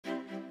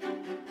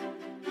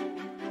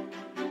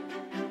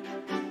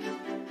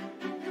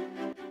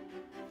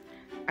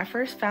I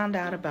first found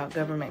out about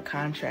government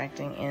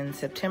contracting in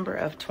September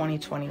of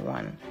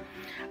 2021.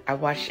 I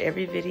watched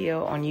every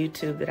video on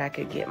YouTube that I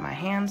could get my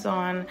hands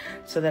on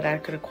so that I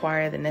could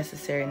acquire the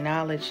necessary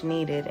knowledge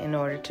needed in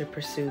order to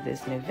pursue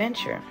this new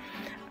venture.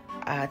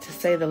 To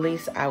say the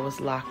least, I was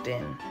locked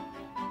in.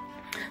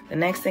 The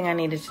next thing I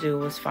needed to do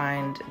was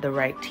find the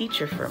right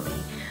teacher for me.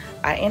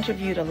 I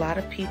interviewed a lot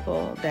of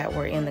people that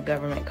were in the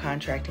government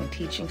contracting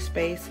teaching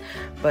space,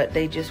 but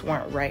they just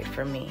weren't right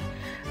for me.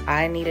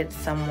 I needed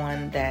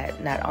someone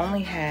that not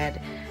only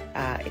had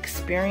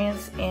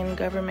experience in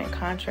government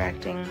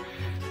contracting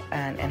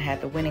and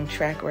had the winning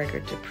track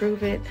record to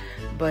prove it,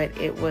 but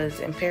it was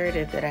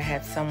imperative that I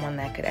had someone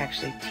that could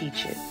actually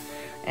teach it.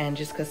 And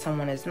just because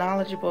someone is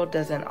knowledgeable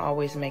doesn't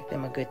always make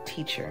them a good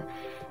teacher.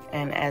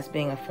 And as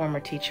being a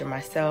former teacher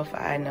myself,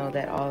 I know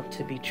that all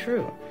to be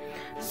true.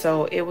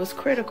 So it was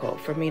critical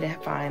for me to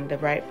find the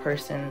right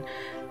person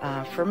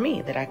for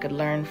me that I could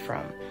learn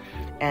from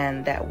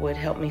and that would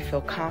help me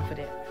feel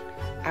confident.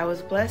 I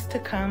was blessed to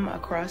come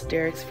across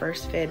Derek's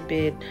First Fed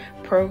Bid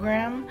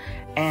program,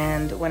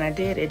 and when I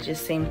did, it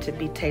just seemed to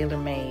be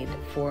tailor-made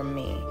for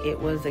me. It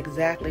was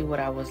exactly what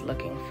I was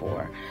looking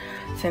for.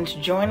 Since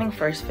joining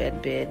First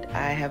Fed Bid,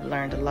 I have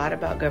learned a lot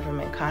about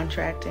government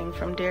contracting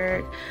from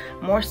Derek.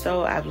 More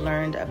so, I've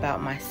learned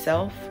about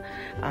myself,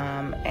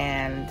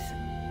 and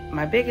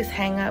my biggest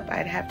hang-up,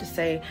 I'd have to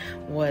say,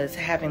 was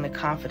having the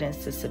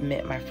confidence to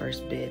submit my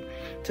first bid.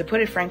 To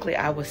put it frankly,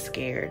 I was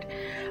scared.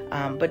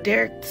 But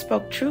Derek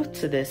spoke truth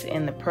to this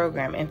in the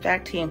program. In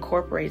fact, he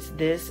incorporates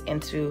this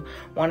into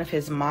one of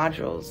his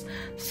modules.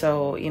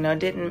 So, it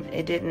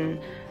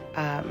didn't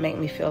make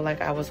me feel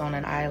like I was on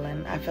an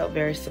island. I felt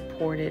very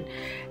supported,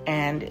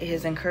 and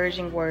his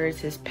encouraging words,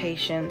 his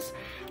patience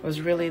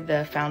was really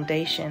the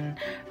foundation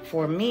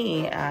for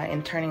me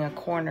in turning a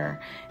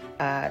corner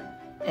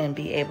and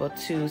be able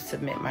to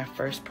submit my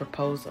first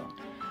proposal.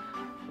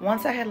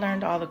 Once I had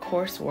learned all the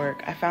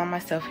coursework, I found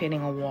myself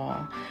hitting a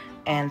wall,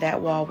 and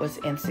that wall was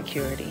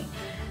insecurity.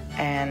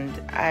 And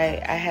I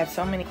had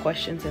so many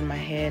questions in my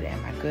head.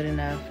 Am I good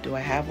enough? Do I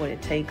have what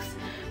it takes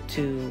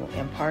to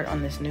impart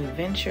on this new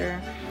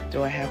venture?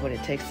 Do I have what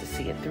it takes to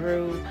see it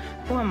through?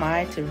 Who am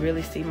I to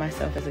really see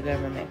myself as a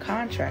government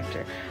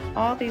contractor?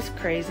 All these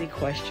crazy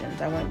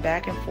questions. I went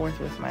back and forth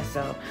with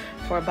myself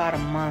for about a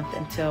month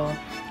until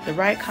the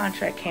right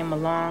contract came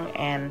along,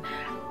 and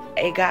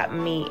it got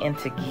me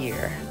into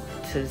gear,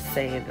 to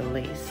say the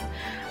least.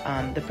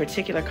 The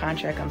particular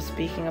contract I'm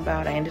speaking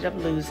about, I ended up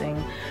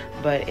losing,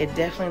 but it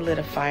definitely lit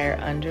a fire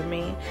under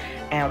me.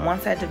 And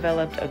once I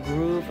developed a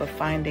groove of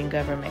finding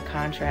government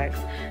contracts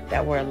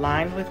that were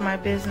aligned with my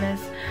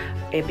business,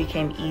 it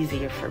became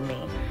easier for me.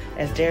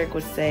 As Derek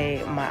would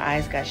say, my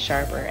eyes got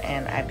sharper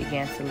and I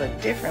began to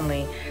look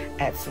differently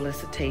at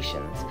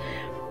solicitations.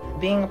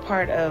 Being a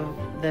part of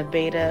the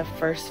beta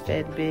First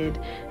Fed Bid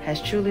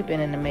has truly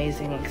been an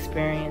amazing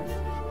experience.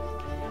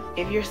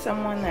 If you're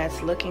someone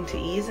that's looking to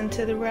ease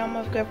into the realm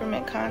of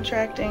government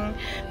contracting,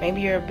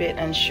 maybe you're a bit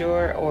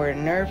unsure or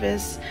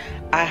nervous,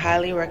 I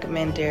highly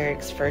recommend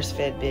Derek's First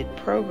Fed Bid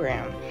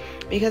program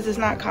because it's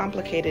not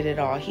complicated at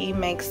all. He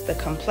makes the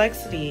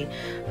complexity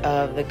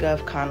of the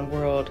GovCon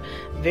world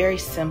very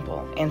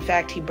simple. In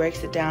fact, he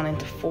breaks it down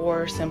into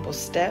 4 simple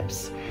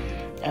steps.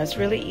 It's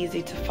really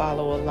easy to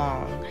follow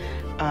along.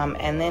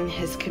 And then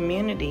his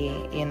community,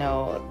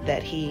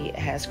 that he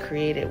has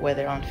created,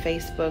 whether on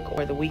Facebook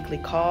or the weekly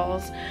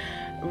calls,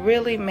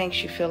 really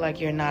makes you feel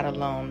like you're not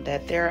alone,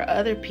 that there are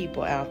other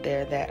people out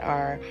there that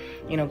are,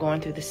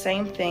 going through the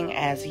same thing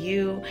as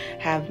you,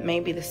 have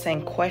maybe the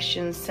same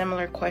questions,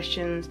 similar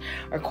questions,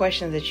 or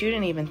questions that you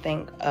didn't even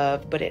think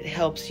of, but it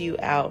helps you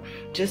out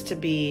just to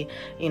be,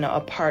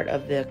 a part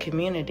of the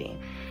community.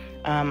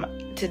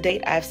 To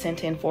date, I've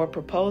sent in 4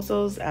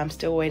 proposals. I'm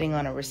still waiting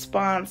on a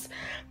response,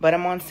 but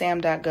I'm on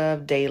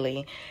sam.gov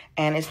daily,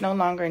 and it's no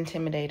longer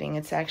intimidating.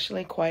 It's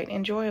actually quite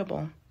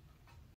enjoyable.